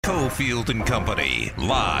Cofield and Company,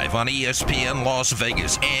 live on ESPN Las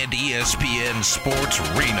Vegas and ESPN Sports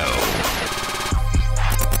Reno.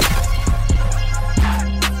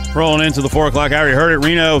 Rolling into the 4 o'clock hour. You heard it,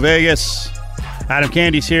 Reno, Vegas. Adam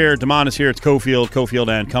Candy's here. Damon is here. It's Cofield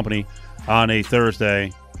and Company on a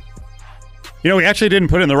Thursday. You know, we actually didn't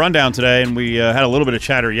put in the rundown today, and we had a little bit of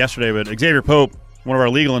chatter yesterday, but Xavier Pope, one of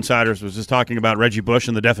our legal insiders, was just talking about Reggie Bush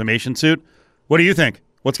and the defamation suit. What do you think?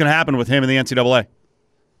 What's going to happen with him in the NCAA?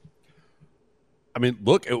 I mean,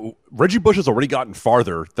 look, Reggie Bush has already gotten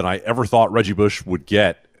farther than I ever thought Reggie Bush would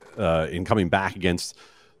get in coming back against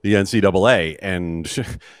the NCAA, and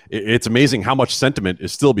it's amazing how much sentiment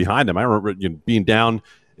is still behind him. I remember being down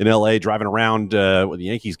in LA, driving around with the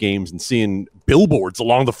Yankees games and seeing billboards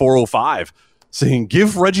along the 405 saying,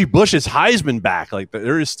 give Reggie Bush his Heisman back. Like,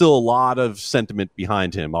 there is still a lot of sentiment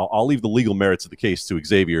behind him. I'll leave the legal merits of the case to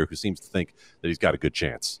Xavier, who seems to think that he's got a good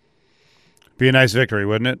chance. Be a nice victory,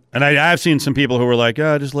 wouldn't it? And I've seen some people who were like,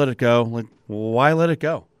 oh, just let it go. Like, why let it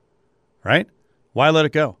go? Right? Why let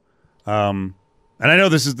it go? And I know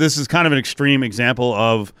this is kind of an extreme example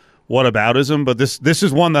of whataboutism, but this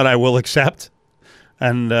is one that I will accept.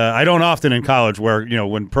 And I don't often in college where,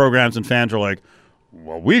 when programs and fans are like,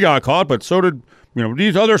 well, we got caught, but so did,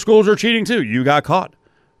 these other schools are cheating too. You got caught.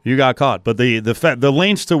 But the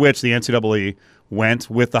lengths to which the NCAA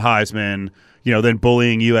went with the Heisman, then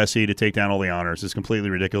bullying USC to take down all the honors is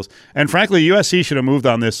completely ridiculous. And frankly, USC should have moved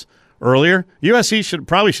on this earlier. USC should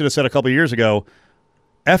have said a couple of years ago,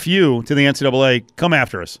 F you to the NCAA, come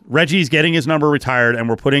after us. Reggie's getting his number retired, and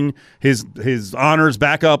we're putting his honors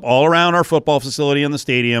back up all around our football facility in the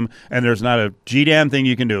stadium, and there's not a G-damn thing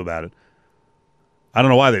you can do about it. I don't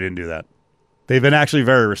know why they didn't do that. They've been actually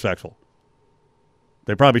very respectful.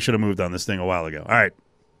 They probably should have moved on this thing a while ago. All right,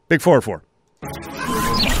 Big 4 at 4.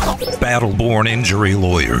 Battleborn Injury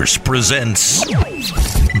Lawyers presents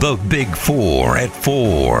the Big 4 at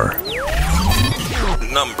 4.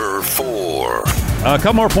 Number 4. A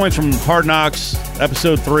couple more points from Hard Knocks,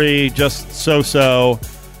 episode 3, just so-so.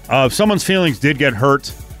 Someone's feelings did get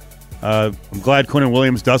hurt. I'm glad Quinnen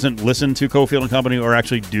Williams doesn't listen to Cofield and Company or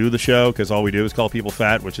actually do the show, because all we do is call people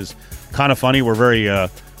fat, which is kind of funny. We're very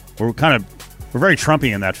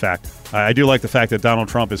Trumpy in that fact. I do like the fact that Donald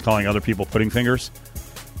Trump is calling other people pudding fingers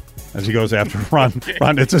as he goes after Ron.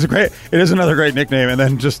 It is another great nickname. And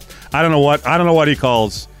then I don't know what he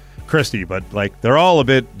calls Christie, but they're all a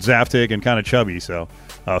bit Zaftig and kind of chubby. So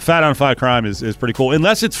fat on fat crime is pretty cool,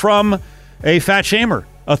 unless it's from a fat shamer,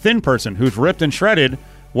 a thin person who's ripped and shredded.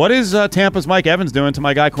 What is Tampa's Mike Evans doing to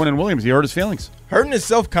my guy Quinnen Williams? He hurt his feelings. Hurting his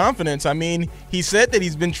self-confidence. I mean, he said that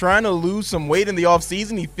he's been trying to lose some weight in the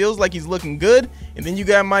offseason. He feels like he's looking good. And then you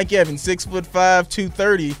got Mike Evans, 6'5",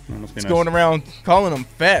 230. He's going around calling him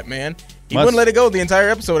fat, man. He wouldn't let it go the entire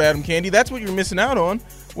episode, Adam Candy. That's what you're missing out on,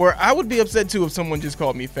 where I would be upset, too, if someone just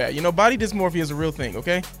called me fat. Body dysmorphia is a real thing,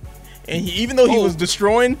 okay? And even though he was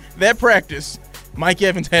destroying that practice, Mike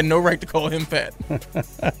Evans had no right to call him fat.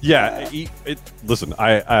 Yeah, listen.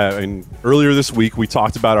 I earlier this week we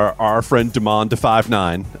talked about our friend Damon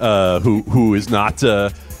DeFive9, who is not,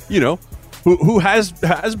 who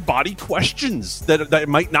has body questions that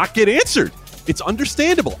might not get answered. It's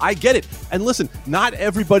understandable. I get it. And listen, not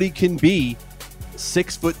everybody can be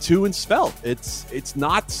 6'2" and svelte. It's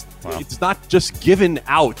not just given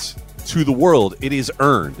out to the world. It is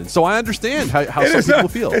earned, and so I understand how some people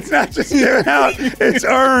feel. It's not just given out; it's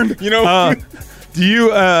earned. Do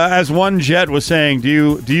you, as one Jet was saying,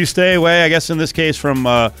 do you stay away? I guess in this case from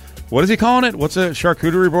what is he calling it? What's a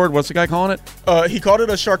charcuterie board? What's the guy calling it? He called it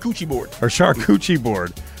a charcuterie board. Or charcuterie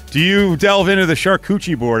board. Do you delve into the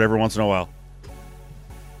charcuterie board every once in a while?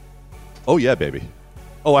 Oh yeah, baby.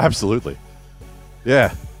 Oh, absolutely.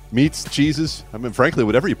 Yeah, meats, cheeses. I mean, frankly,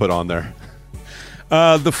 whatever you put on there.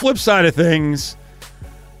 The flip side of things,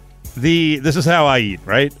 this is how I eat,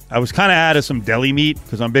 right? I was kind of out of some deli meat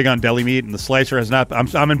because I'm big on deli meat, and the slicer has not.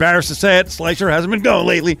 I'm embarrassed to say it. The slicer hasn't been going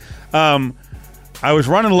lately. I was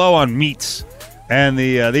running low on meats, and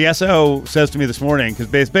the SO says to me this morning,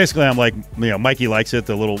 because basically I'm like, Mikey likes it.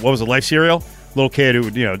 The little, what was it, Life cereal? Little kid who,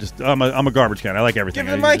 just I'm a garbage can. I like everything.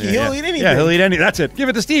 Give it to Mikey. He'll eat anything. Yeah, he'll eat anything. That's it. Give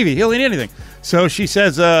it to Stevie. He'll eat anything. So she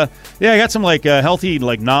says, I got some healthy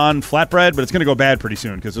non-flatbread, but it's going to go bad pretty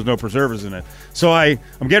soon because there's no preservatives in it. So I'm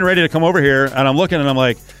getting ready to come over here, and I'm looking, and I'm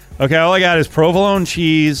like, okay, all I got is provolone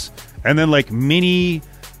cheese and then mini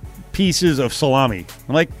pieces of salami.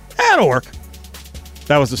 I'm like, that'll work.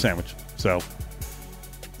 That was the sandwich. So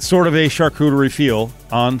sort of a charcuterie feel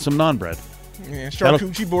on some naan bread. Yeah,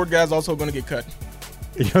 charcuterie board guy's also going to get cut.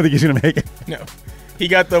 You don't think he's going to make it? No. He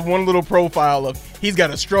got the one little profile of he's got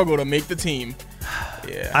to struggle to make the team.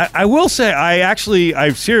 Yeah. I will say I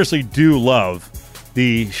seriously do love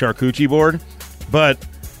the charcuterie board, but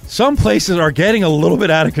some places are getting a little bit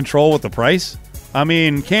out of control with the price. I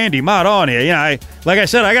mean, candy, mod on you. Yeah, like I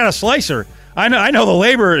said, I got a slicer. I know the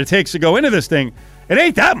labor it takes to go into this thing. It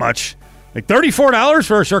ain't that much. Like $34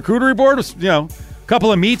 for a charcuterie board with, a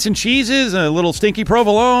couple of meats and cheeses, a little stinky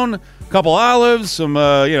provolone, a couple olives, some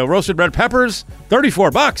roasted red peppers.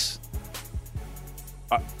 $34.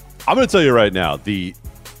 I'm going to tell you right now, the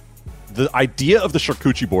idea of the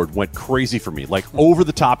charcuterie board went crazy for me, like over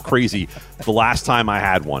the top crazy. The last time I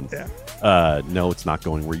had one, no, it's not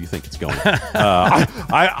going where you think it's going.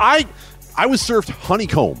 I was served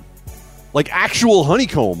honeycomb, like actual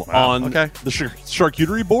honeycomb on the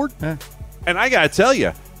charcuterie board, and I got to tell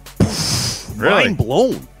you, really? Mind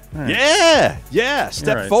blown. Yeah.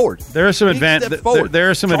 Step forward. There are some advanced. There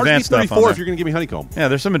are some advanced stuff on there. If you're going to give me honeycomb. Yeah,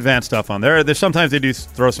 there's some advanced stuff on there. There's sometimes they do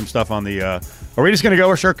throw some stuff on the. Are we just going to go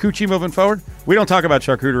with charcuterie moving forward? We don't talk about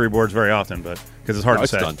charcuterie boards very often, but because it's hard to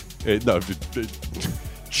say. Done.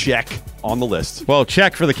 Check on the list. Well,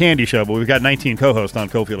 check for the candy show, but we've got 19 co-hosts on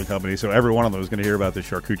Cofield and Company, so every one of them is going to hear about this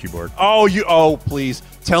charcuterie board. Oh, please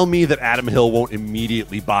tell me that Adam Hill won't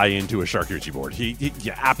immediately buy into a charcuterie board.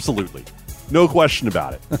 Yeah, absolutely. No question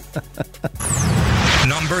about it.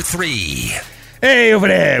 Number 3. Hey, over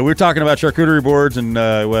there. We're talking about charcuterie boards and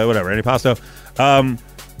whatever, antipasto.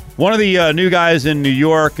 One of the new guys in New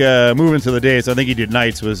York moving to the days, I think he did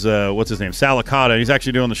nights, was, what's his name, Salicata. He's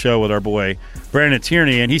actually doing the show with our boy, Brandon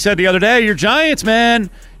Tierney. And he said the other day, your Giants, man,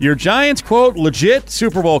 your Giants, quote, legit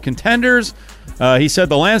Super Bowl contenders. He said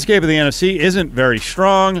the landscape of the NFC isn't very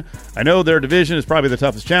strong. I know their division is probably the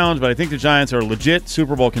toughest challenge, but I think the Giants are legit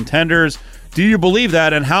Super Bowl contenders. Do you believe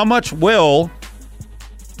that? And how much will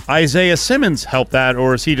Isaiah Simmons help that,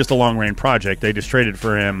 or is he just a long-range project? They just traded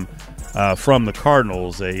for him from the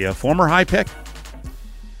Cardinals, a former high pick.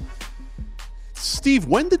 Steve,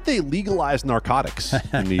 when did they legalize narcotics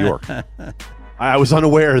in New York? I was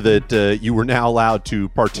unaware that you were now allowed to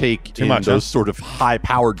partake in those sort of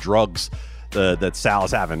high-powered drugs that Sal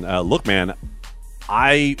is having. Look, man,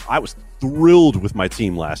 I was thrilled with my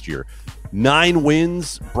team last year. 9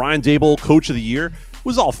 wins, Brian Daboll, Coach of the Year. It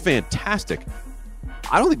was all fantastic.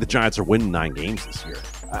 I don't think the Giants are winning 9 games this year.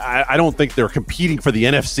 I don't think they're competing for the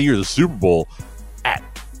NFC or the Super Bowl at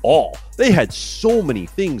all. They had so many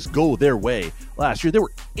things go their way last year. They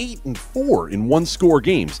were 8-4 in one-score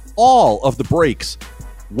games. All of the breaks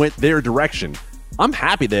went their direction. I'm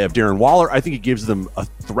happy they have Darren Waller. I think it gives them a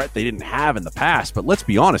threat they didn't have in the past. But let's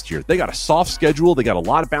be honest here. They got a soft schedule. They got a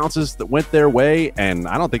lot of bounces that went their way. And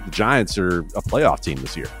I don't think the Giants are a playoff team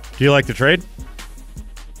this year. Do you like the trade?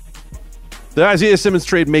 The Isaiah Simmons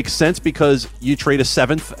trade makes sense because you trade a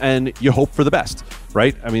 7th and you hope for the best,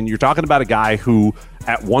 right? I mean, you're talking about a guy who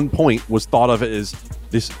at one point was thought of as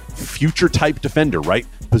this future-type defender, right?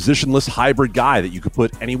 Positionless hybrid guy that you could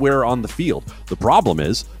put anywhere on the field. The problem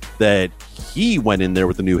is that he went in there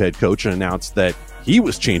with the new head coach and announced that he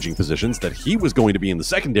was changing positions, that he was going to be in the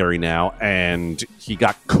secondary now, and he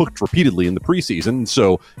got cooked repeatedly in the preseason,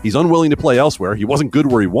 so he's unwilling to play elsewhere. He wasn't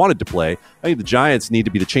good where he wanted to play. I think the Giants need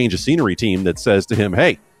to be the change of scenery team that says to him,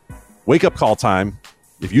 hey, wake-up call time.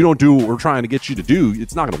 If you don't do what we're trying to get you to do,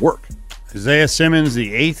 it's not going to work. Isaiah Simmons,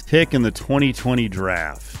 the 8th pick in the 2020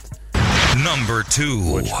 draft. Number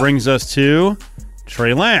 2. Which brings us to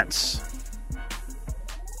Trey Lance,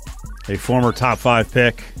 a former top 5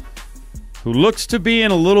 pick who looks to be in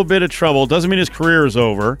a little bit of trouble. Doesn't mean his career is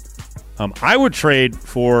over. I would trade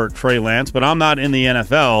for Trey Lance, but I'm not in the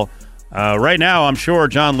NFL. Right now, I'm sure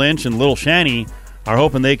John Lynch and Little Shanny are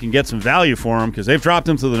hoping they can get some value for him because they've dropped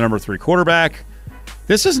him to the number 3 quarterback.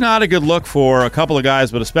 This is not a good look for a couple of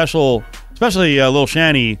guys, but especially Little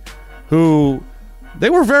Shanny, who they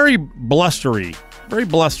were very blustery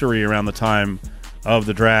around the time of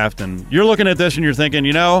the draft. And you're looking at this and you're thinking,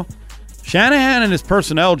 Shanahan and his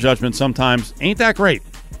personnel judgment sometimes ain't that great.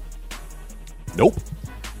 Nope.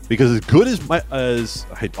 Because as good as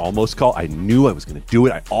I knew I was going to do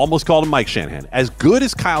it. I almost called him Mike Shanahan. As good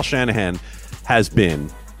as Kyle Shanahan has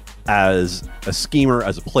been as a schemer,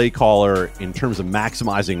 as a play caller, in terms of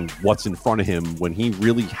maximizing what's in front of him when he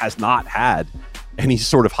really has not had any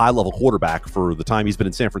sort of high-level quarterback for the time he's been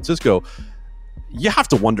in San Francisco, you have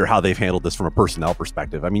to wonder how they've handled this from a personnel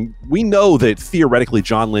perspective. I mean, we know that theoretically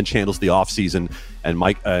John Lynch handles the offseason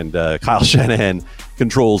and Kyle Shanahan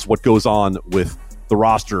controls what goes on with the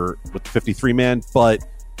roster with the 53-man, but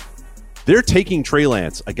they're taking Trey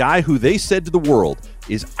Lance, a guy who they said to the world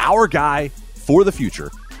is our guy for the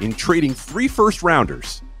future, in trading 3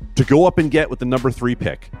 first-rounders to go up and get with the number 3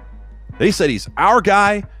 pick. They said he's our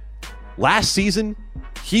guy. Last season,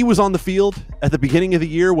 he was on the field at the beginning of the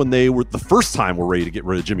year when they were the first time were ready to get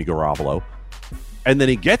rid of Jimmy Garoppolo. And then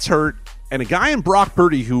he gets hurt, and a guy in Brock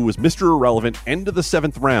Purdy, who was Mr. Irrelevant, end of the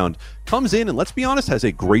 7th round, comes in and, let's be honest, has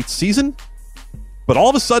a great season. But all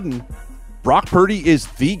of a sudden, Brock Purdy is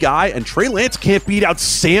the guy, and Trey Lance can't beat out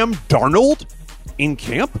Sam Darnold in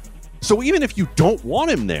camp. So even if you don't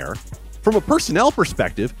want him there, from a personnel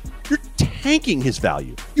perspective, you're tanking his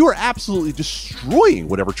value. You are absolutely destroying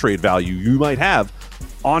whatever trade value you might have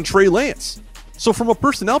on Trey Lance. So from a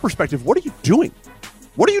personnel perspective, what are you doing?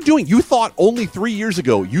 What are you doing? You thought only 3 years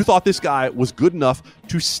ago, you thought this guy was good enough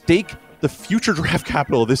to stake the future draft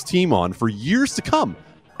capital of this team on for years to come.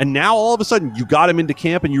 And now all of a sudden you got him into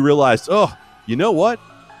camp and you realized, oh, you know what?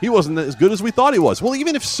 He wasn't as good as we thought he was. Well,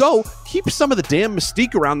 even if so, keep some of the damn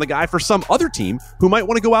mystique around the guy for some other team who might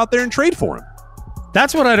want to go out there and trade for him.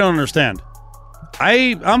 That's what I don't understand.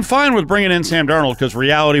 I'm fine with bringing in Sam Darnold because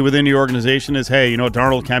reality within the organization is, hey, you know what?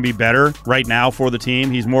 Darnold can be better right now for the team.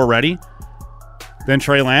 He's more ready than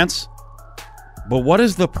Trey Lance. But what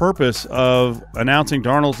is the purpose of announcing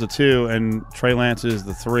Darnold's the 2 and Trey Lance is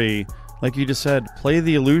the 3? Like you just said, play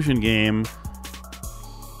the illusion game.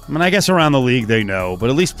 I mean, I guess around the league they know, but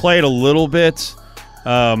at least play it a little bit.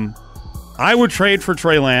 I would trade for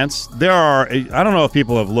Trey Lance. I don't know if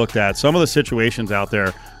people have looked at some of the situations out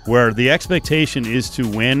there where the expectation is to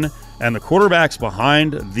win, and the quarterbacks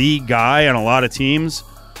behind the guy on a lot of teams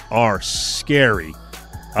are scary.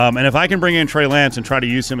 And if I can bring in Trey Lance and try to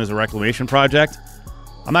use him as a reclamation project,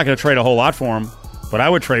 I'm not going to trade a whole lot for him, but I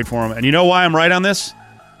would trade for him. And you know why I'm right on this?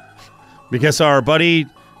 Because our buddy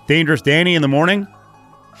Dangerous Danny in the morning,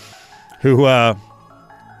 who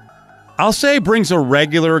I'll say brings a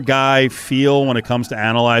regular guy feel when it comes to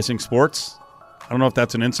analyzing sports. I don't know if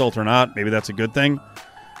that's an insult or not. Maybe that's a good thing.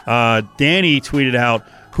 Danny tweeted out,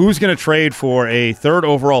 who's going to trade for a 3rd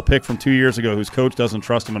overall pick from 2 years ago whose coach doesn't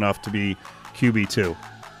trust him enough to be QB2?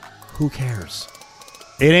 Who cares?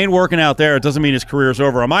 It ain't working out there. It doesn't mean his career's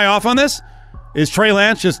over. Am I off on this? Is Trey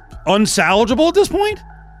Lance just unsalvageable at this point?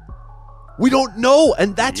 We don't know,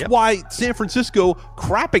 and that's why San Francisco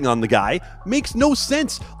crapping on the guy makes no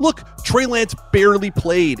sense. Look, Trey Lance barely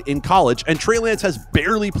played in college, and Trey Lance has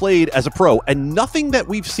barely played as a pro, and nothing that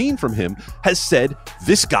we've seen from him has said,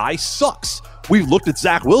 this guy sucks. We've looked at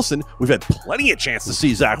Zach Wilson. We've had plenty of chance to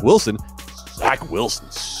see Zach Wilson. Zach Wilson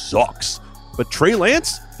sucks. But Trey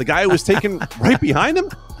Lance, the guy who was taken right behind him,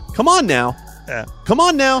 come on now. Yeah. Come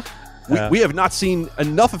on now. We have not seen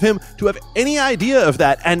enough of him to have any idea of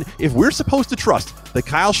that. And if we're supposed to trust that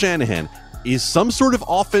Kyle Shanahan is some sort of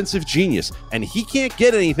offensive genius and he can't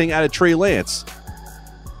get anything out of Trey Lance,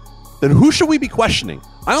 then who should we be questioning?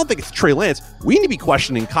 I don't think it's Trey Lance. We need to be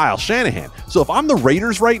questioning Kyle Shanahan. So if I'm the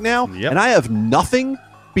Raiders right now and I have nothing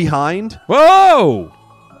behind... Whoa!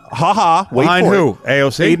 Wait behind for who? it.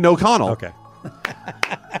 AOC? Aiden O'Connell. Okay.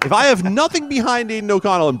 If I have nothing behind Aiden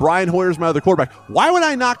O'Connell and Brian Hoyer's my other quarterback, why would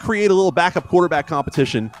I not create a little backup quarterback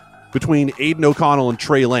competition between Aiden O'Connell and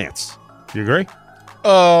Trey Lance? You agree?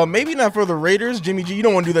 Maybe not for the Raiders. Jimmy G, you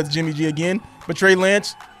don't want to do that to Jimmy G again. But Trey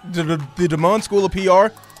Lance, the DeMond School of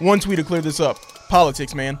PR, one tweet to clear this up.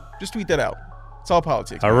 Politics, man. Just tweet that out. It's all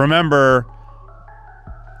politics. I remember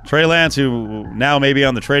Trey Lance, who now may be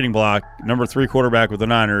on the trading block, number 3 quarterback with the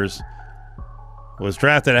Niners, was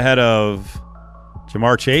drafted ahead of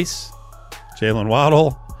Jamar Chase, Jalen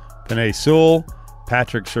Waddle, Penei Sewell,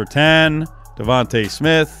 Patrick Surtain, Devontae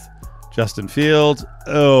Smith, Justin Fields,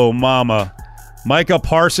 oh mama, Micah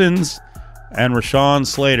Parsons, and Rashawn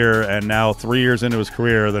Slater. And now 3 years into his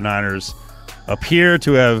career, the Niners appear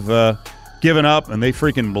to have given up, and they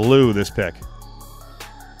freaking blew this pick.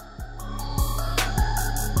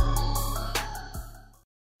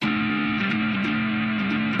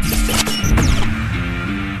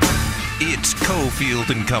 It's Cofield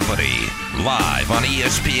and Company, live on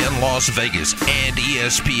ESPN Las Vegas and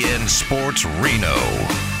ESPN Sports Reno.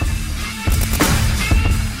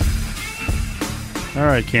 All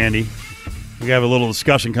right, Candy. We have a little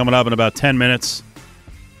discussion coming up in about 10 minutes.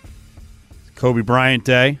 Kobe Bryant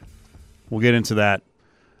Day. We'll get into that.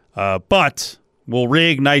 But we'll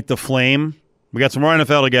reignite the flame. We got some more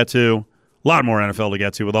NFL to get to. A lot more NFL to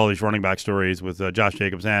get to with all these running back stories with Josh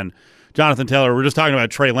Jacobs and Jonathan Taylor. We're just talking about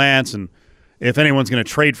Trey Lance, and if anyone's going to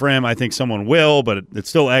trade for him, I think someone will, but it's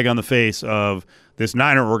still egg on the face of this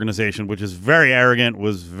Niner organization, which is very arrogant,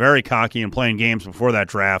 was very cocky and playing games before that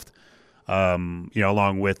draft,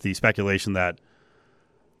 along with the speculation that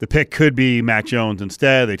the pick could be Mac Jones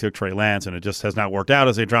instead. They took Trey Lance, and it just has not worked out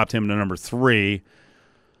as they dropped him to number 3.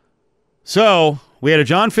 So we had a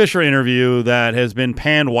John Fisher interview that has been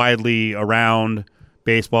panned widely around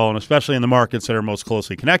baseball, and especially in the markets that are most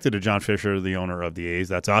closely connected to John Fisher, the owner of the A's.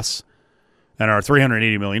 That's us. And our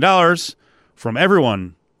 $380 million from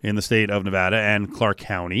everyone in the state of Nevada and Clark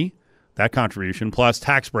County, that contribution, plus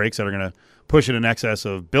tax breaks that are going to push it in excess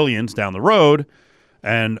of billions down the road.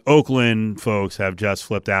 And Oakland folks have just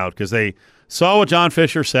flipped out because they saw what John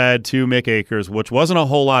Fisher said to Mick Akers, which wasn't a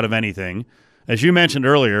whole lot of anything. As you mentioned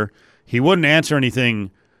earlier, he wouldn't answer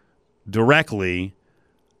anything directly.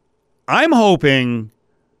 I'm hoping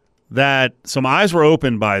that some eyes were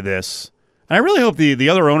opened by this, and I really hope the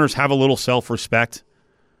other owners have a little self-respect.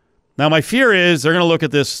 Now, my fear is they're going to look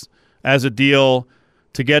at this as a deal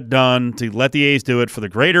to get done, to let the A's do it for the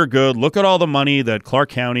greater good. Look at all the money that Clark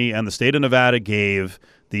County and the state of Nevada gave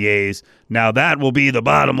the A's. Now, that will be the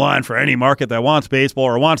bottom line for any market that wants baseball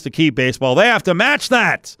or wants to keep baseball. They have to match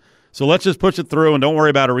that. So let's just push it through and don't worry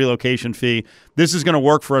about a relocation fee. This is going to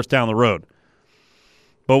work for us down the road.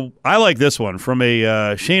 But I like this one from a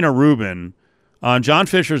Shayna Rubin on John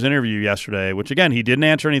Fisher's interview yesterday, which, again, he didn't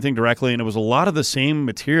answer anything directly, and it was a lot of the same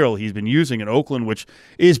material he's been using in Oakland, which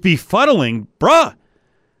is befuddling. Bruh,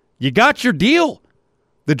 you got your deal.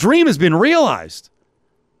 The dream has been realized.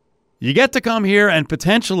 You get to come here and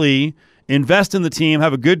potentially invest in the team,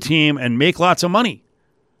 have a good team, and make lots of money.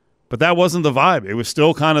 But that wasn't the vibe. It was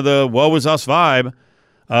still kind of the woe is us vibe.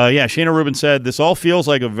 Shayna Rubin said, this all feels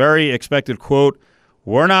like a very expected quote.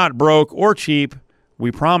 We're not broke or cheap.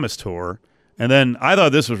 We promise tour. And then I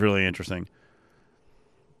thought this was really interesting.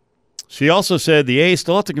 She also said the A's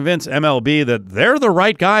still have to convince MLB that they're the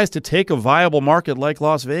right guys to take a viable market like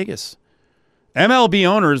Las Vegas. MLB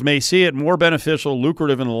owners may see it more beneficial,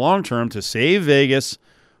 lucrative in the long term to save Vegas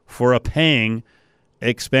for a paying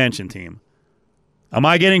expansion team. Am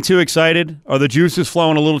I getting too excited? Are the juices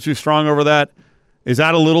flowing a little too strong over that? Is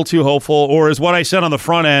that a little too hopeful? Or is what I said on the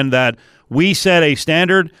front end that we set a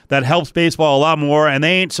standard that helps baseball a lot more and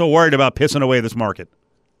they ain't so worried about pissing away this market?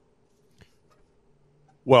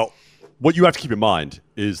 Well, what you have to keep in mind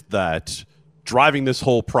is that driving this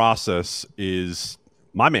whole process is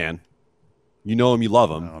my man. You know him, you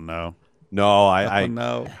love him. Oh, no. No,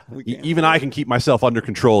 no. Even I can keep myself under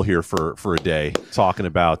control here for a day talking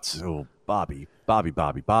about Bobby,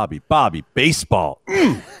 baseball.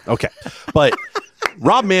 Okay. But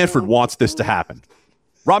Rob Manfred wants this to happen.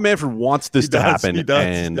 Rob Manfred wants this to happen. He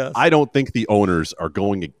does. I don't think the owners are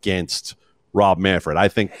going against Rob Manfred. I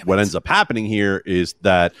think what ends up happening here is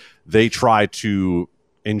that they try to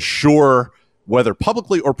ensure, whether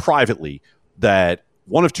publicly or privately, that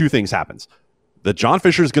one of two things happens. That John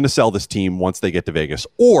Fisher is going to sell this team once they get to Vegas,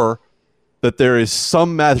 or that there is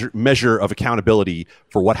some measure of accountability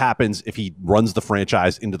for what happens if he runs the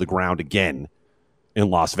franchise into the ground again in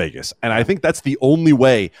Las Vegas. And I think that's the only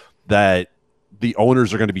way that the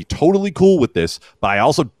owners are going to be totally cool with this. But I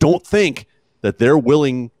also don't think that they're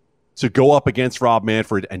willing to go up against Rob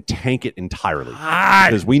Manfred and tank it entirely.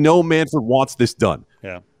 Because we know Manfred wants this done.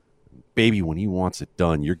 Yeah. Baby, when he wants it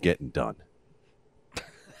done, you're getting done.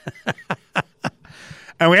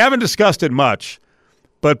 And we haven't discussed it much,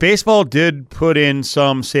 but baseball did put in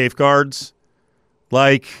some safeguards.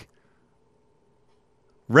 Like,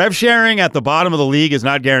 rev sharing at the bottom of the league is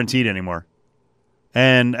not guaranteed anymore.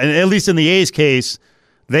 And at least in the A's case,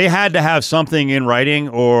 they had to have something in writing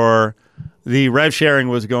or the rev sharing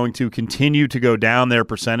was going to continue to go down, their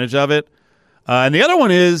percentage of it. And the other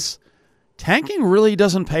one is tanking really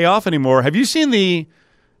doesn't pay off anymore. Have you seen the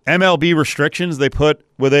MLB restrictions they put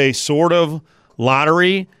with a sort of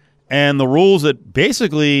lottery and the rules that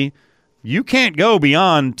basically you can't go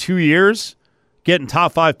beyond 2 years getting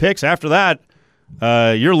top 5 picks? After that,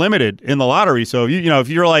 you're limited in the lottery. So if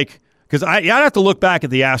you're like, because I'd have to look back at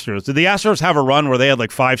the Astros. Did the Astros have a run where they had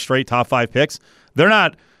like 5 straight top 5 picks? They're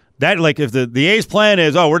not that, like, if the A's plan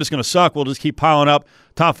is, we're just going to suck, we'll just keep piling up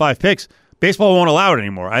top 5 picks. Baseball won't allow it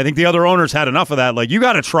anymore. I think the other owners had enough of that. Like, you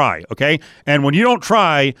got to try, okay? And when you don't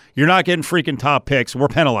try, you're not getting freaking top picks. We're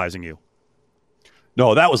penalizing you.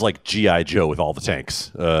 No, that was like G.I. Joe with all the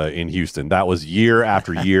tanks in Houston. That was year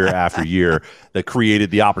after year after year that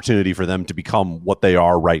created the opportunity for them to become what they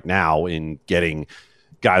are right now in getting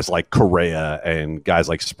guys like Correa and guys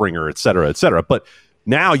like Springer, et cetera, et cetera. But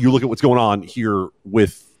now you look at what's going on here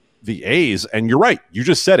with the A's, and you're right. You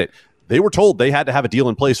just said it. They were told they had to have a deal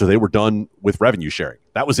in place or they were done with revenue sharing.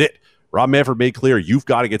 That was it. Rob Manfred made clear, you've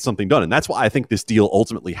got to get something done. And that's why I think this deal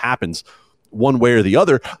ultimately happens one way or the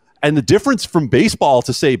other. And the difference from baseball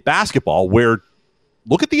to, say, basketball, where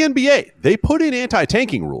look at the NBA. They put in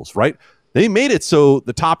anti-tanking rules, right? They made it so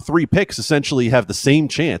the top 3 picks essentially have the same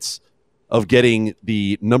chance of getting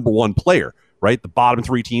the number 1 player, right? The bottom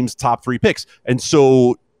 3 teams, top 3 picks. And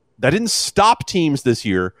so that didn't stop teams this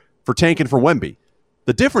year for tanking for Wemby.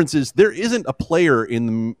 The difference is there isn't a player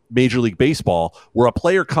in Major League Baseball where a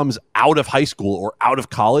player comes out of high school or out of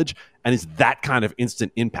college and is that kind of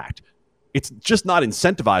instant impact. It's just not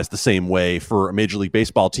incentivized the same way for a Major League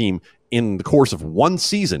Baseball team in the course of one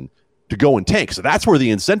season to go and tank. So that's where the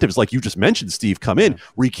incentives, like you just mentioned, Steve, come in,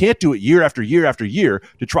 where you can't do it year after year after year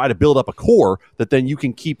to try to build up a core that then you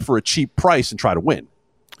can keep for a cheap price and try to win.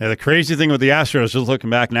 Yeah, the crazy thing with the Astros, just looking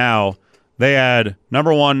back now, they had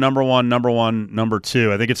number one, number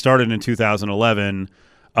two. I think it started in 2011.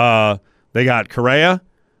 They got Correa.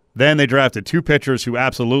 Then they drafted two pitchers who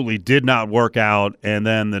absolutely did not work out, and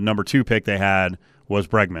then the number 2 pick they had was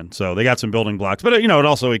Bregman. So they got some building blocks. But,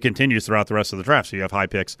 it continues throughout the rest of the draft. So you have high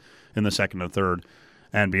picks in the second and third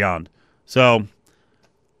and beyond. So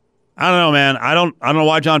I don't know, man. I don't know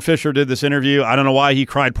why John Fisher did this interview. I don't know why he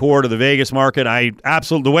cried poor to the Vegas market.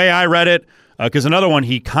 The way I read it, because another one,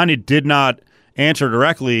 he kind of did not answer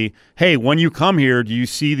directly, hey, when you come here, do you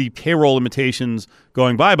see the payroll limitations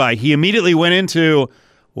going bye-bye? He immediately went into,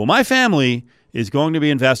 well, my family is going to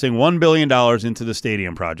be investing $1 billion into the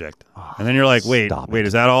stadium project. And then you're like, wait,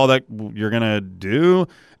 is that all that you're going to do?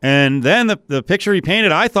 And then the picture he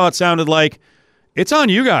painted, I thought sounded like, it's on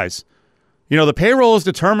you guys. The payroll is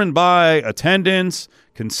determined by attendance,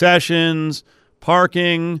 concessions,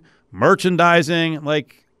 parking, merchandising.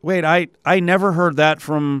 Like, wait, I never heard that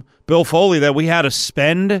from Bill Foley, that we had to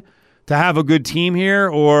spend to have a good team here,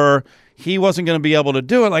 or he wasn't going to be able to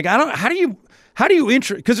do it. Like, how do you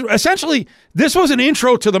intro? Because essentially, this was an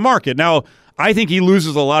intro to the market. Now, I think he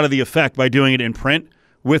loses a lot of the effect by doing it in print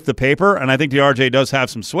with the paper, and I think the RJ does have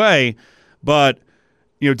some sway, but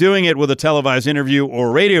doing it with a televised interview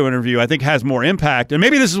or radio interview, I think has more impact. And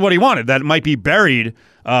maybe this is what he wanted. That might be buried.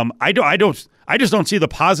 I just don't see the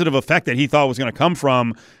positive effect that he thought was going to come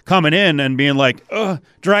from coming in and being like,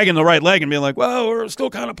 dragging the right leg and being like, well, we're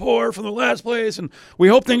still kind of poor from the last place, and we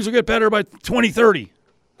hope things will get better by 2030.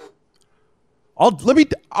 I'm going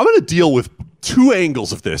to deal with two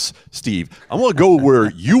angles of this, Steve. I'm going to go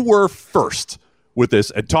where you were first with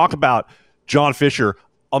this and talk about John Fisher,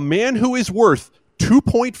 a man who is worth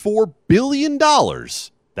 $2.4 billion.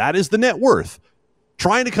 That is the net worth.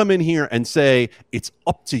 Trying to come in here and say, it's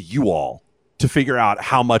up to you all to figure out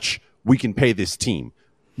how much we can pay this team.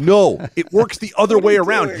 No, it works the other way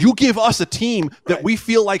around. Doing? You give us a team that we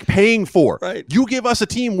feel like paying for. Right. You give us a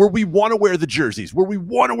team where we want to wear the jerseys, where we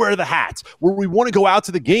want to wear the hats, where we want to go out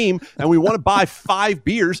to the game and we want to buy 5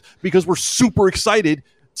 beers because we're super excited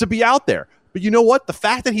to be out there. But you know what? The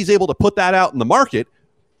fact that he's able to put that out in the market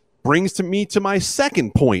brings me to my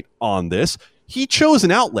second point on this. He chose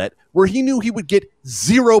an outlet where he knew he would get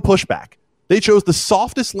zero pushback. They chose the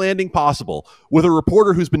softest landing possible with a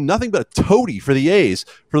reporter who's been nothing but a toady for the A's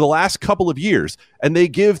for the last couple of years. And they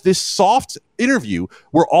give this soft interview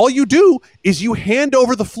where all you do is you hand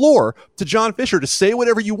over the floor to John Fisher to say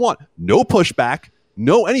whatever you want. No pushback,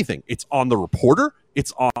 no anything. It's on the reporter.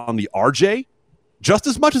 It's on the RJ. Just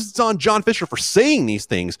as much as it's on John Fisher for saying these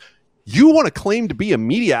things, you want to claim to be a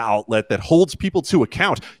media outlet that holds people to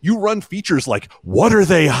account. You run features like, what are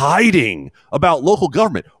they hiding about local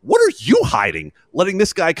government? What are you hiding, letting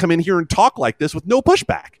this guy come in here and talk like this with no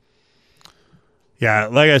pushback? Yeah,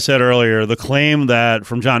 like I said earlier, the claim that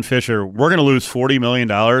from John Fisher, we're going to lose $40 million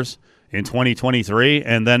in 2023,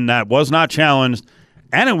 and then that was not challenged,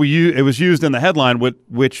 and it was used in the headline,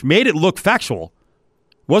 which made it look factual.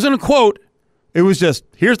 It wasn't a quote. It was just,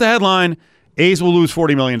 here's the headline, A's will lose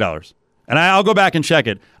 $40 million. And I'll go back and check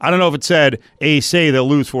it. I don't know if it said A's say they'll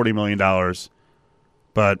lose $40 million,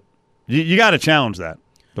 but you got to challenge that.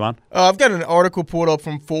 Come on. I've got an article pulled up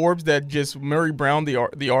from Forbes that just Murray Brown, the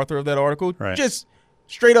author of that article, just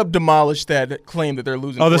straight up demolished that claim that they're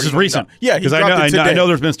losing. Oh, this is recent. Yeah, because I know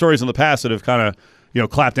there's been stories in the past that have kind of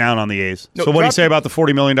clapped down on the A's. No, so what do you say about the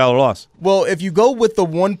 $40 million loss? Well, if you go with the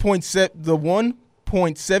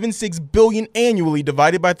 1.76 billion annually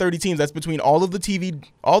divided by 30 teams, that's between all the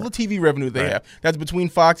TV revenue they have. That's between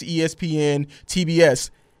Fox, ESPN, TBS.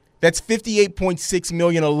 That's $58.6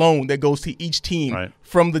 million alone that goes to each team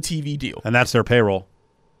from the TV deal. And that's their payroll.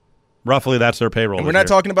 Roughly, that's their payroll. And we're not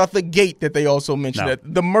talking about the gate that they also mentioned,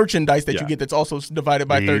 the merchandise that you get that's also divided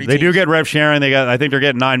by 30 They teams. do get rev sharing. I think they're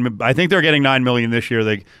getting $9 million this year.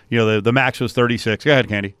 The max was 36. Go ahead,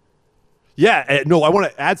 Candy. Yeah, no, I want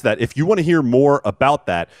to add to that. If you want to hear more about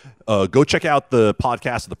that, go check out the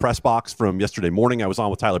podcast of the Press Box from yesterday morning. I was on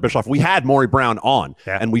with Tyler Bischoff. We had Maury Brown on,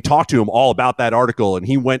 and we talked to him all about that article, and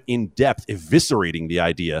he went in depth eviscerating the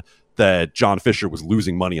idea that John Fisher was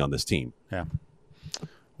losing money on this team. Yeah.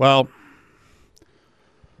 Well,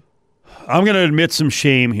 I'm going to admit some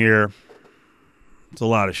shame here. It's a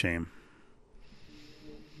lot of shame.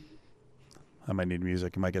 I might need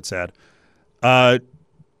music. I might get sad.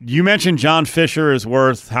 You mentioned John Fisher is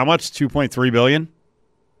worth how much? $2.3 billion?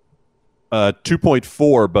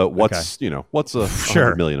 2.4, but what's what's a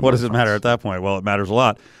sure. $100 million? What does it matter at that point? Well, it matters a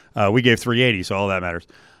lot. We gave 380, so all that matters.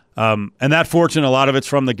 And that fortune, a lot of it's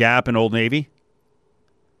from the Gap and Old Navy.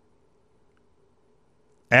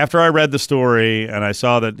 After I read the story and I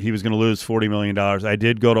saw that he was going to lose $40 million, I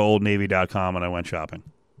did go to oldnavy.com and I went shopping.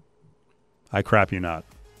 I crap you not.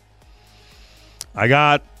 I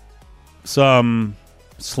got some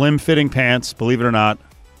slim-fitting pants, believe it or not.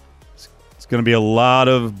 It's going to be a lot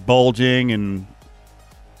of bulging and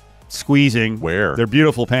squeezing. Where? They're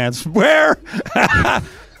beautiful pants. Where?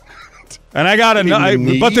 And I got another.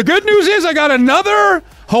 But the good news is I got another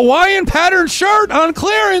Hawaiian pattern shirt on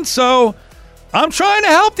clearance, so I'm trying to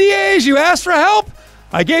help the A's. You asked for help.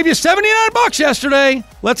 I gave you $79 yesterday.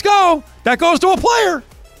 Let's go. That goes to a player.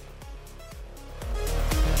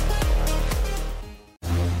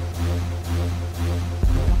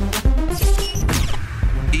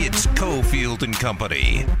 It's Cofield and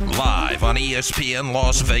Company, live on ESPN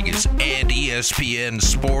Las Vegas and ESPN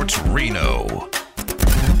Sports Reno.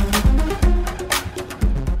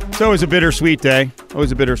 It's always a bittersweet day.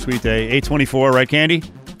 Always a bittersweet day. 8:24, right, Candy?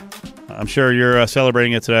 I'm sure you're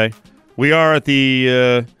celebrating it today. We are at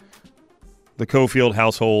the Cofield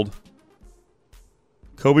household.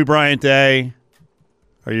 Kobe Bryant Day.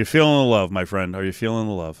 Are you feeling the love, my friend? Are you feeling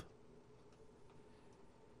the love?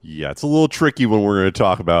 Yeah, it's a little tricky when we're going to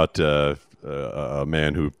talk about a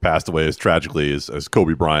man who passed away as tragically as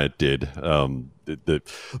Kobe Bryant did. The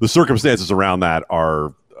circumstances around that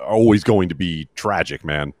are always going to be tragic,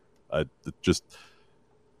 man.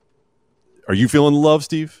 Are you feeling the love,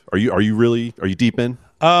 Steve? Are you deep in?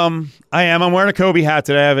 I am. I'm wearing a Kobe hat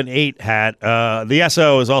today. I have an 8 hat. The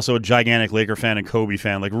SO is also a gigantic Laker fan and Kobe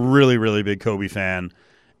fan, like really, really big Kobe fan.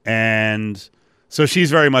 And so she's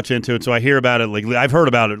very much into it. So I hear about it. Like I've heard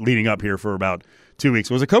about it leading up here for about 2 weeks.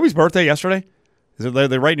 Was it Kobe's birthday yesterday?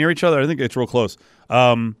 They're right near each other? I think it's real close.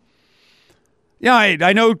 Yeah,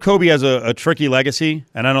 I know Kobe has a tricky legacy,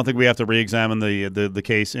 and I don't think we have to re-examine the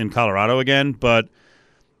case in Colorado again. But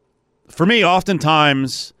for me,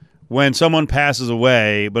 oftentimes when someone passes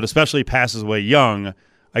away, but especially passes away young,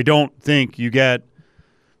 I don't think you get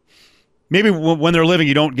 – maybe when they're living,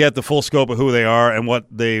 you don't get the full scope of who they are and what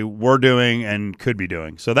they were doing and could be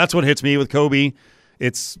doing. So that's what hits me with Kobe.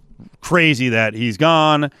 It's crazy that he's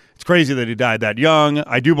gone. It's crazy that he died that young.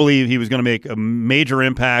 I do believe he was going to make a major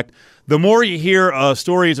impact. The more you hear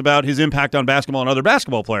stories about his impact on basketball and other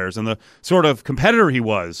basketball players and the sort of competitor he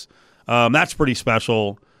was, that's pretty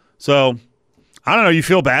special. So, I don't know. You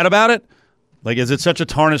feel bad about it? Like, is it such a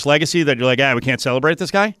tarnished legacy that you're like, we can't celebrate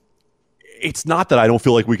this guy? It's not that I don't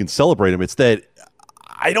feel like we can celebrate him. It's that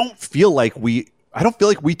I don't feel like we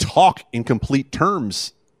talk in complete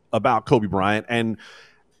terms about Kobe Bryant, and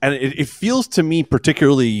it feels to me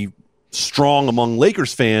particularly strong among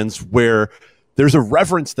Lakers fans where there's a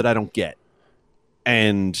reverence that I don't get.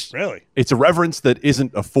 And really, it's a reverence that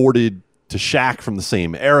isn't afforded to Shaq from the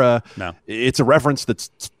same era. No. It's a reverence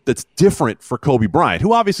that's different for Kobe Bryant,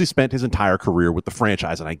 who obviously spent his entire career with the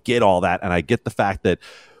franchise, and I get all that, and I get the fact that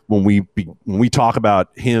when we talk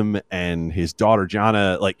about him and his daughter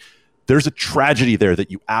Gianna, like there's a tragedy there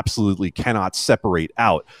that you absolutely cannot separate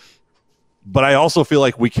out. But I also feel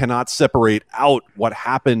like we cannot separate out what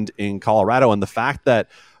happened in Colorado and the fact that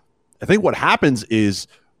I think what happens is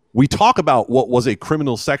we talk about what was a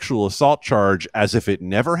criminal sexual assault charge as if it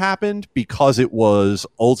never happened because it was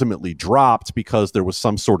ultimately dropped because there was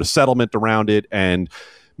some sort of settlement around it and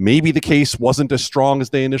maybe the case wasn't as strong as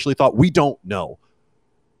they initially thought. We don't know.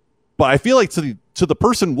 But I feel like to the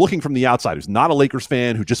person looking from the outside who's not a Lakers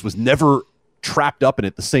fan, who just was never trapped up in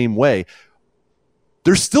it the same way,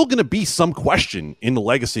 there's still going to be some question in the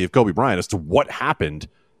legacy of Kobe Bryant as to what happened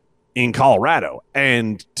in Colorado.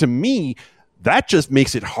 And to me, that just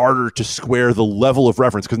makes it harder to square the level of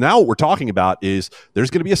reference. Because now what we're talking about is there's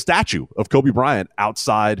going to be a statue of Kobe Bryant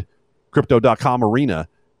outside Crypto.com Arena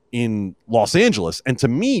in Los Angeles. And to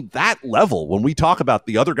me, that level, when we talk about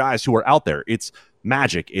the other guys who are out there, it's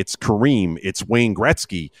Magic, it's Kareem, it's Wayne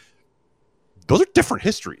Gretzky. Those are different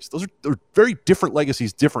histories. They're very different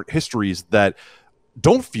legacies, different histories that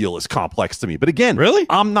don't feel as complex to me. But again, really,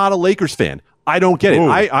 I'm not a Lakers fan. I don't get it.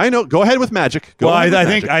 I know. Go ahead with Magic. I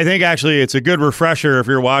think actually it's a good refresher if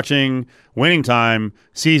you're watching Winning Time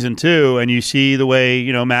season 2 and you see the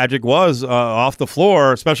way Magic was off the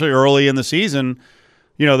floor, especially early in the season.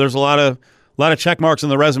 There's a lot of check marks in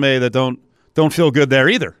the resume that don't feel good there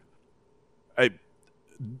either.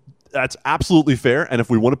 That's absolutely fair. And if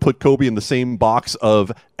we want to put Kobe in the same box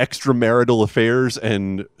of extramarital affairs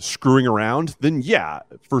and screwing around, then yeah,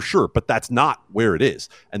 for sure. But that's not where it is.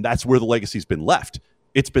 And that's where the legacy's been left.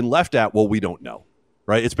 It's been left at, well, we don't know,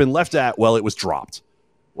 right? It's been left at, well, it was dropped.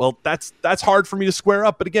 Well, that's hard for me to square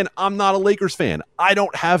up. But again, I'm not a Lakers fan. I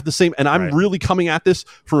don't have the same. And I'm really coming at this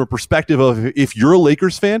from a perspective of, if you're a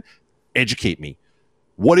Lakers fan, educate me.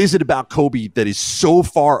 What is it about Kobe that is so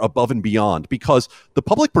far above and beyond? Because the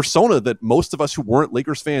public persona that most of us who weren't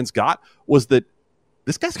Lakers fans got was that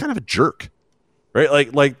this guy's kind of a jerk,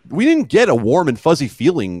 right? Like we didn't get a warm and fuzzy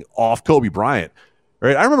feeling off Kobe Bryant,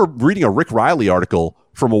 right? I remember reading a Rick Riley article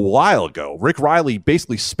from a while ago. Rick Riley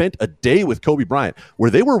basically spent a day with Kobe Bryant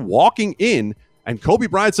where they were walking in and Kobe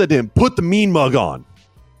Bryant said to him, "Put the mean mug on."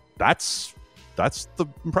 That's the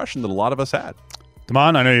impression that a lot of us had.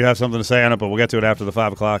 Damon, I know you have something to say on it, but we'll get to it after the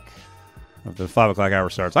 5 o'clock hour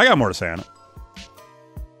starts. I got more to say on it.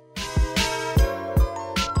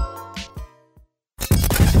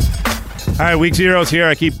 All right, week 0 is here.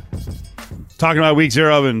 I keep talking about week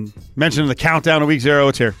 0 and mentioning the countdown to week 0.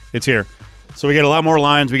 It's here. It's here. So we get a lot more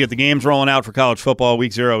lines. We get the games rolling out for college football.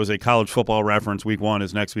 Week 0 is a college football reference. Week 1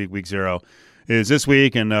 is next week. Week 0 is this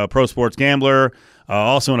week. And Pro Sports Gambler,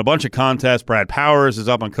 also in a bunch of contests, Brad Powers is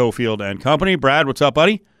up on Cofield and Company. Brad, what's up,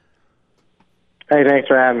 buddy? Hey, thanks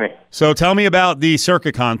for having me. So tell me about the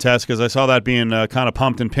circuit contest, because I saw that being kind of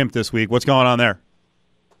pumped and pimped this week. What's going on there?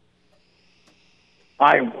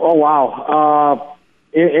 Oh, wow.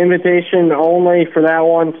 Invitation only for that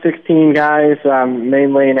one, 16 guys,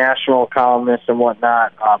 mainly national columnists and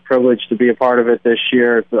whatnot. Privileged to be a part of it this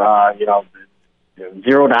year.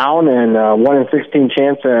 0 down and 1 in 16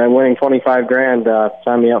 chance at winning $25,000.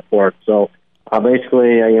 Sign me up for it. So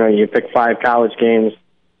basically, you pick 5 college games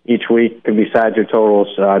each week besides your totals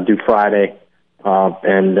due Friday,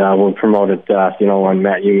 and we'll promote it on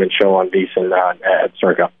Matt Human show on VSiN at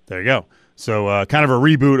Circa. There you go. So kind of a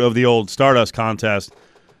reboot of the old Stardust contest.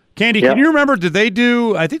 Candy, Can you remember, did they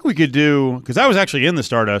do, I think we could do, because I was actually in the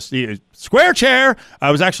Stardust, Square Chair,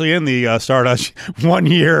 I was actually in the Stardust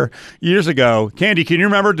years ago. Candy, can you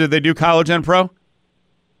remember, did they do college and pro?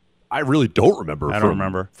 I really don't remember. I don't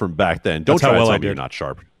remember. From back then. Don't try to tell me you're not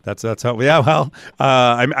sharp. That's how, yeah, well,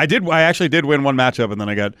 I actually did win one matchup, and then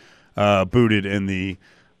I got booted in the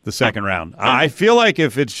second round. I feel like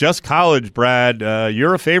if it's just college, Brad,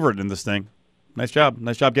 you're a favorite in this thing. Nice job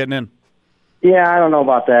getting in. Yeah, I don't know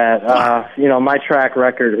about that. My track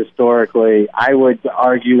record historically, I would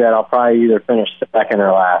argue that I'll probably either finish second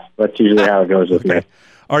or last. That's usually how it goes with me.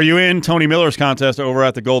 Are you in Tony Miller's contest over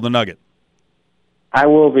at the Golden Nugget? I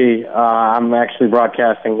will be. I'm actually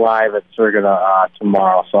broadcasting live at Circa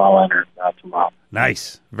tomorrow, so I'll enter tomorrow.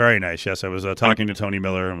 Nice. Very nice. Yes, I was talking to Tony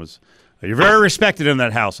Miller, and you're very respected in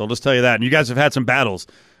that house. I'll just tell you that. And you guys have had some battles,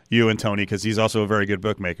 you and Tony, because he's also a very good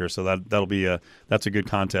bookmaker. So that'll be that's a good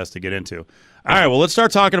contest to get into. All right, well, let's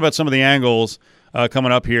start talking about some of the angles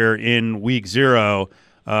coming up here in week 0,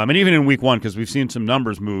 and even in week 1, because we've seen some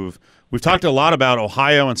numbers move. We've talked a lot about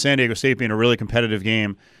Ohio and San Diego State being a really competitive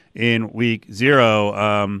game in week 0.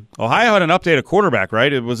 Ohio had an updated quarterback,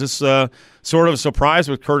 right? Was this sort of a surprise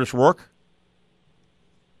with Curtis Rourke?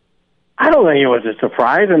 I don't think it was a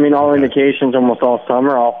surprise. I mean, all indications almost all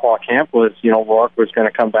summer, all fall camp was, Rourke was going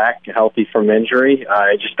to come back healthy from injury.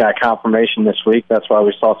 I just got confirmation this week. That's why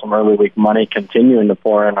we saw some early week money continuing to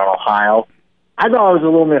pour in on Ohio. I thought it was a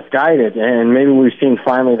little misguided, and maybe we've seen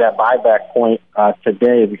finally that buyback point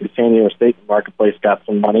today because San Diego State marketplace got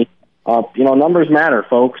some money. Numbers matter,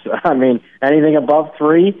 folks. I mean, anything above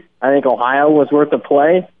 3, I think Ohio was worth a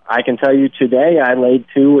play. I can tell you today I laid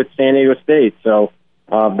 2 with San Diego State, so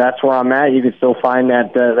that's where I'm at. You can still find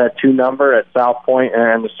that 2 number at South Point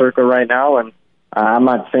and the Circa right now, and I'm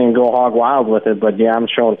not saying go hog wild with it, but yeah, I'm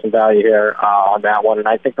showing some value here on that one, and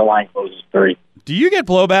I think the line closes 3. Do you get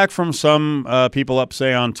blowback from some people up,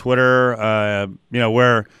 say, on Twitter,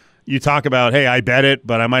 where you talk about, hey, I bet it,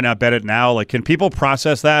 but I might not bet it now? Like, can people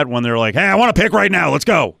process that when they're like, hey, I want to pick right now, let's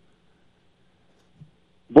go?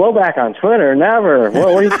 Blowback on Twitter? Never. What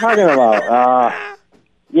are you talking about?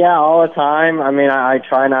 Yeah, all the time. I mean, I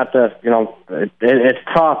try not to, it's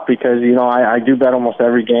tough because, I do bet almost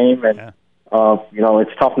every game. And,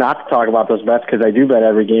 it's tough not to talk about those bets because I do bet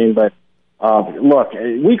every game. But, look,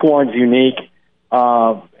 week 1's unique.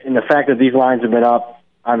 And the fact that these lines have been up,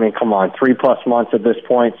 I mean, come on, 3+ months at this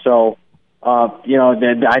point. So,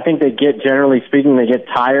 I think generally speaking, they get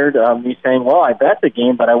tired of me saying, well, I bet the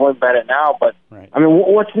game, but I wouldn't bet it now. But, right. I mean,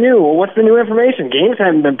 what's new? What's the new information? Games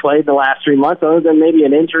haven't been played the last 3 months other than maybe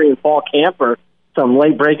an injury in fall camp or some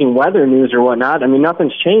late-breaking weather news or whatnot. I mean,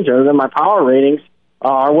 nothing's changed other than my power ratings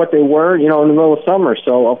are what they were, in the middle of summer.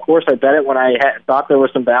 So, of course, I bet it when I thought there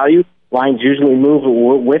was some value. Lines usually move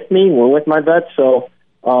with me. We're with my bets. So,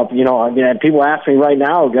 people ask me right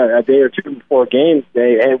now, a day or two before games,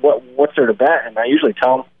 hey, what's there to bet? And I usually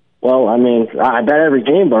tell them, well, I bet every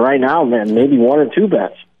game, but right now, man, maybe one or two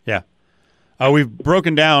bets. Yeah. We've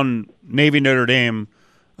broken down Navy Notre Dame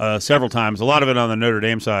several times, a lot of it on the Notre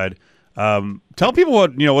Dame side. Tell people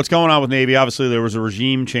what's going on with Navy. Obviously, there was a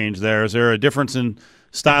regime change there. Is there a difference in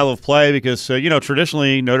style of play? Because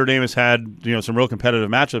traditionally Notre Dame has had some real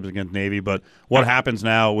competitive matchups against Navy. But what happens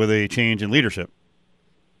now with a change in leadership?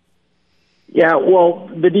 Yeah, well,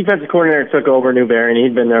 the defensive coordinator took over Newberry, and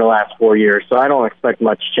he'd been there the last 4 years, so I don't expect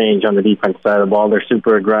much change on the defense side of the ball. They're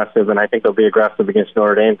super aggressive, and I think they'll be aggressive against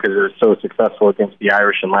Notre Dame because they were so successful against the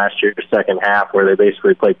Irish in last year's second half, where they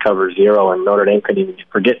basically played cover zero, and Notre Dame couldn't even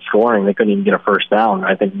forget scoring. They couldn't even get a first down.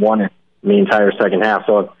 I think one in the entire second half.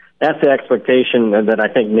 So that's the expectation that I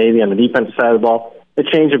think Navy on the defensive side of the ball. The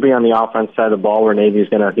change will be on the offense side of the ball, where Navy is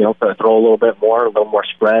going to throw a little bit more, a little more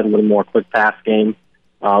spread, a little more quick pass game.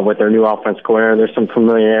 With their new offense coordinator, there's some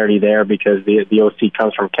familiarity there because the OC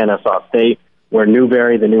comes from Kennesaw State, where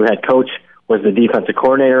Newberry, the new head coach, was the defensive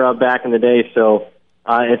coordinator up back in the day. So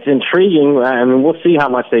it's intriguing. We'll see how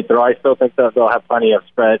much they throw. I still think that they'll have plenty of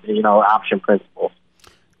spread, option principles.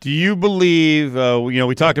 Do you believe?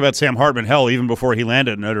 We talked about Sam Hartman. Hell, even before he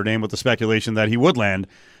landed at Notre Dame, with the speculation that he would land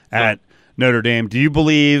at Notre Dame. Do you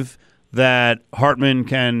believe that Hartman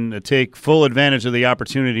can take full advantage of the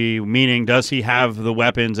opportunity, meaning does he have the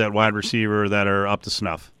weapons at wide receiver that are up to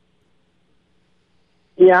snuff?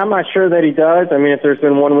 Yeah, I'm not sure that he does. If there's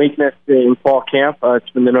been one weakness in fall camp, it's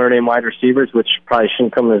been the Notre Dame wide receivers, which probably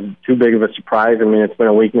shouldn't come as too big of a surprise. It's been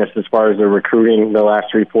a weakness as far as their recruiting the last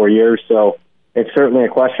 3-4 years, so it's certainly a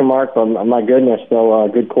question mark, but my goodness, though, a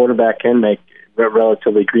good quarterback can make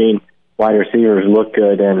relatively green wide receivers look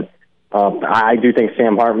good, and I do think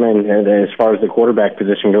Sam Hartman, as far as the quarterback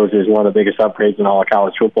position goes, is one of the biggest upgrades in all of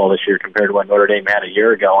college football this year compared to what Notre Dame had a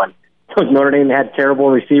year ago. And Notre Dame had terrible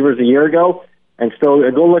receivers a year ago, and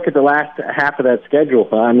still go look at the last half of that schedule.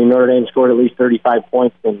 Notre Dame scored at least 35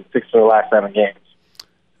 points in 6 of their last 7 games.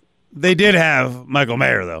 They did have Michael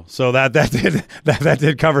Mayer, though, so that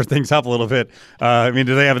did cover things up a little bit. Do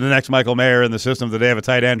they have the next Michael Mayer in the system? Do they have a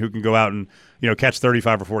tight end who can go out and catch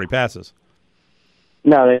 35 or 40 passes?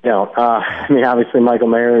 No, they don't. Obviously, Michael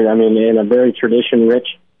Mayer, in a very tradition-rich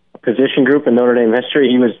position group in Notre Dame history,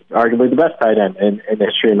 he was arguably the best tight end in the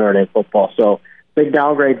history of Notre Dame football. So, big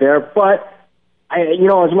downgrade there. But,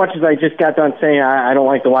 as much as I just got done saying I don't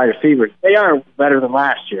like the wide receivers, they are better than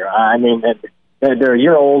last year. They're a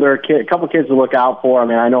year older, a couple kids to look out for.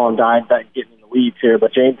 I know I'm dying getting in the weeds here,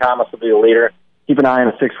 but Jane Thomas will be the leader. Keep an eye on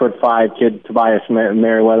a 6'5" kid, Tobias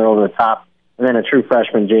Merriweather, over the top. And then a true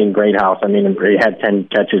freshman, Jaden Greathouse. He had 10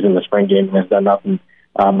 catches in the spring game and has done nothing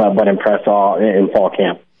but impress all in fall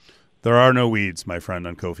camp. There are no weeds, my friend,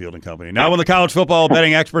 on Cofield and Company. Now, when the college football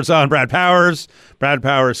betting experts on Brad Powers. Brad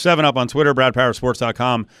Powers 7 Up on Twitter.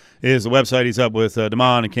 BradPowersports.com is the website. He's up with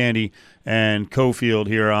Damon and Candy and Cofield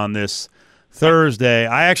here on this Thursday.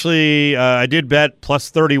 I actually I did bet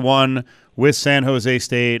plus 31 with San Jose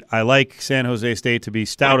State. I like San Jose State to be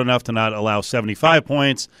stout enough to not allow 75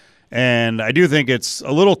 points. And I do think it's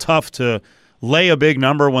a little tough to lay a big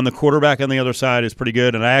number when the quarterback on the other side is pretty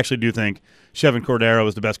good. And I actually do think Chevin Cordero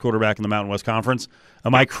is the best quarterback in the Mountain West Conference.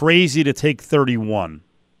 Am I crazy to take 31?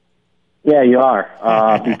 Yeah, you are.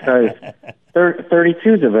 Because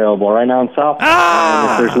 32 is available right now in South.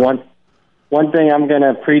 If there's one thing I'm going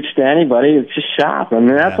to preach to anybody, it's just shop.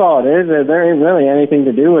 That's all it is. There ain't really anything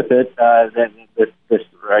to do with it. This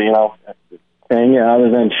thing other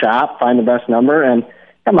than shop, find the best number, and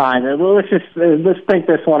come on, let's think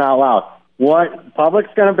this one out loud. What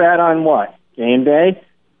public's going to bet on what? Game day?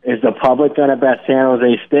 Is the public going to bet San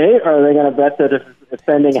Jose State, or are they going to bet the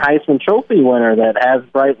defending Heisman Trophy winner that has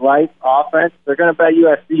bright lights, offense? They're going to bet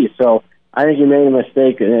USC. So I think you made a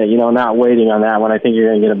mistake, not waiting on that one. I think you're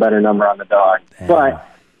going to get a better number on the dog. Damn. But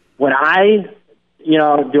when am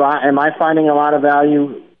I finding a lot of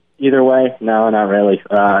value either way? No, not really.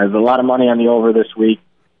 There's a lot of money on the over this week.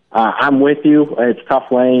 I'm with you. It's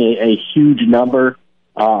tough laying a huge number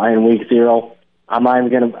in week 0. I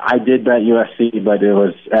did bet USC, but it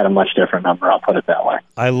was at a much different number. I'll put it that way.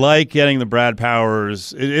 I like getting the Brad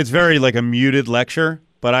Powers. It's very like a muted lecture,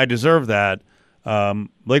 but I deserve that.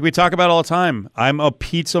 Like we talk about all the time, I'm a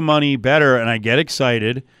pizza money bettor, and I get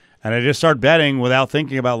excited, and I just start betting without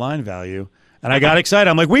thinking about line value. And I got excited.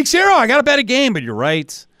 I'm like, week 0, I got to bet a game. But you're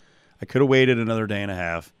right. I could have waited another day and a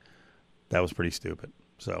half. That was pretty stupid.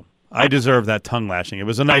 So I deserve that tongue lashing. It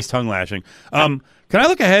was a nice tongue lashing. Can I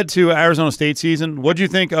look ahead to Arizona State season? What do you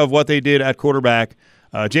think of what they did at quarterback?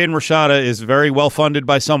 Jaden Rashada is very well funded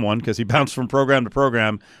by someone because he bounced from program to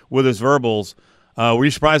program with his verbals. Were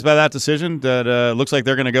you surprised by that decision? That looks like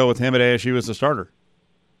they're going to go with him at ASU as the starter.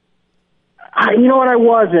 You know what? I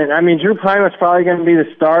wasn't. I mean, Drew Pine was probably going to be the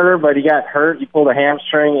starter, but he got hurt. He pulled a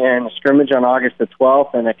hamstring in a scrimmage on August the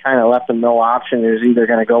 12th, and it kind of left him no option. He was either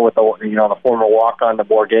going to go with the former walk-on, the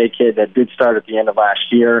Bourget kid that did start at the end of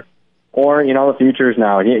last year, or the future's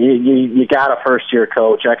now. You got a first-year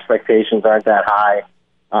coach. Expectations aren't that high.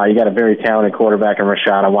 You got a very talented quarterback in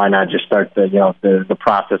Rashada. Why not just start the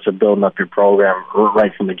process of building up your program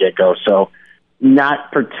right from the get-go? So,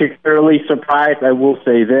 not particularly surprised. I will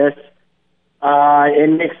say this. It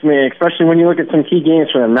makes me, especially when you look at some key games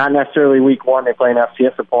for them, not necessarily week 1, they play an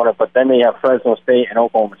FCS opponent, but then they have Fresno State and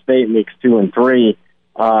Oklahoma State in weeks 2 and 3.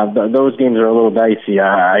 Those games are a little dicey,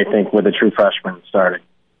 I think, with a true freshman starting.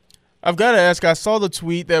 I've got to ask, I saw the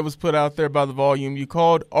tweet that was put out there by the Volume. You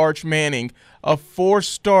called Arch Manning a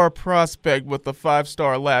 4-star prospect with a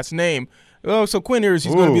 5-star last name. Oh, so Quinn Ewers,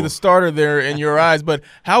 he's going to be the starter there in your eyes. But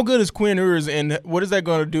how good is Quinn Ewers, and what is that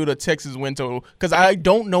going to do to Texas' win total? Because I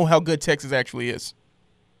don't know how good Texas actually is.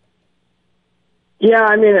 Yeah,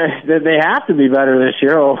 I mean, they have to be better this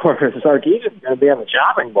year, or Sarkisian's going to be on the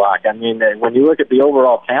chopping block. I mean, when you look at the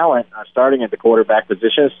overall talent starting at the quarterback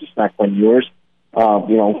position, it's just not Quinn Ewers.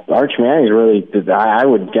 Arch Manning is really, I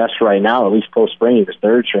would guess right now, at least post-spring, he was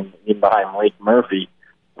third string behind Malik Murphy.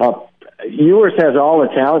 Ewers has all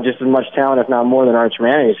the talent, just as much talent, if not more, than Arch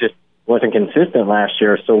Manning. He just wasn't consistent last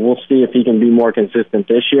year, so we'll see if he can be more consistent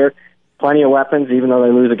this year. Plenty of weapons, even though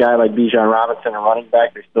they lose a guy like Bijan Robinson, a running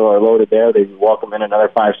back, they still are loaded there. They welcome in another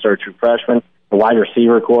 5-star true freshman. The wide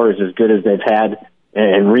receiver core is as good as they've had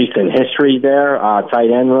in recent history there.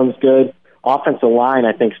 Tight end room's good. Offensive line,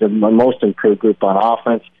 I think, is the most improved group on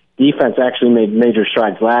offense. Defense actually made major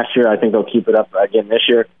strides last year. I think they'll keep it up again this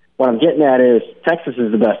year. What I'm getting at is Texas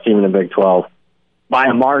is the best team in the Big 12 by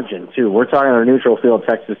a margin, too. We're talking on a neutral field.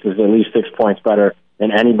 Texas is at least 6 points better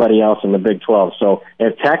than anybody else in the Big 12. So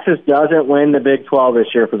if Texas doesn't win the Big 12 this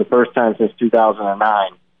year for the first time since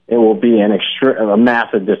 2009, it will be a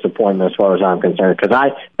massive disappointment as far as I'm concerned. Because I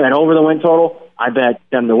bet over the win total. I bet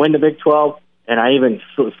them to win the Big 12. And I even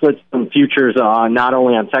split some futures not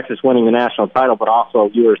only on Texas winning the national title, but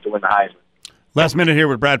also Ewers to win the Heisman. Last minute here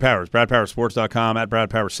with Brad Powers, BradPowerSports.com, at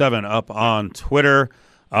BradPower7 up on Twitter.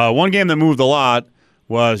 One game that moved a lot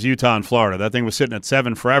was Utah and Florida. That thing was sitting at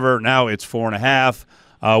 7 forever. Now it's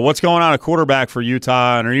 4.5. What's going on at quarterback for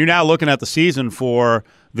Utah? And are you now looking at the season for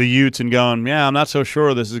the Utes and going, yeah, I'm not so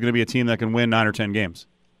sure this is going to be a team that can win 9 or 10 games?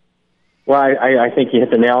 Well, I think you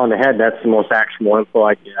hit the nail on the head. That's the most actionable info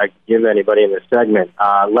I can give anybody in this segment.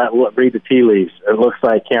 Read the tea leaves. It looks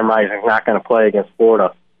like Cam Rising's not going to play against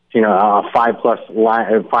Florida. A 5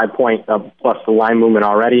 point plus the line movement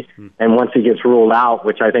already. And once he gets ruled out,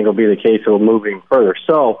 which I think will be the case, it'll move even further.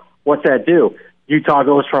 So what's that do? Utah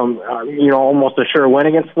goes from, almost a sure win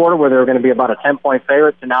against Florida, where they're going to be about a 10-point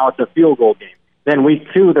favorite, to now it's a field goal game. Then week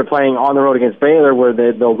 2, they're playing on the road against Baylor, where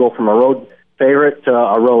they'll go from a road favorite to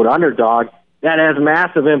a road underdog. That has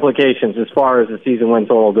massive implications as far as the season win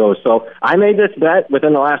total goes. So I made this bet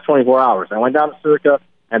within the last 24 hours. I went down to Circa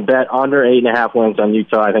and bet under 8.5 wins on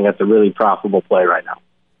Utah. I think that's a really profitable play right now.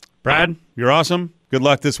 Brad, you're awesome. Good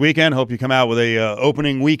luck this weekend. Hope you come out with a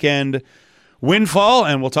opening weekend windfall,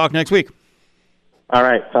 and we'll talk next week. All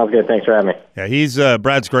right. Sounds good. Thanks for having me. Yeah,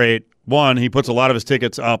 Brad's great. One, he puts a lot of his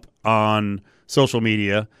tickets up on social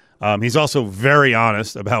media. He's also very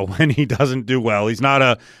honest about when he doesn't do well. He's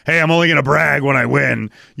not hey, I'm only going to brag when I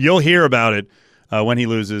win. You'll hear about it when he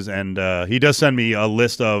loses, and he does send me a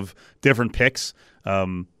list of different picks.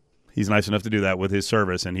 He's nice enough to do that with his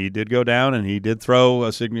service, and he did go down, and he did throw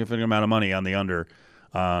a significant amount of money on the under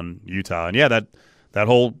on Utah. And, yeah, that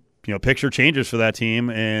whole picture changes for that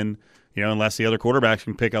team, and unless the other quarterbacks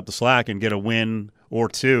can pick up the slack and get a win or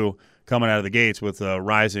two coming out of the gates with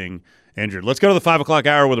Rising injured. Let's go to the 5 o'clock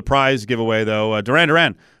hour with a prize giveaway, though. Duran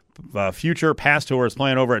Duran, Future Pass Tour is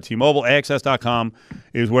playing over at T-Mobile. AXS.com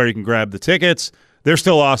is where you can grab the tickets. They're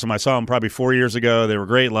still awesome. I saw them probably 4 years ago. They were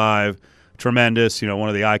great live. Tremendous. One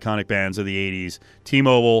of the iconic bands of the 80s.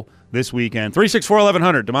 T-Mobile this weekend.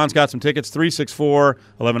 364-1100. Damon's got some tickets.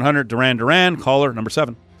 364-1100. Duran Duran. Caller number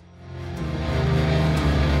 7.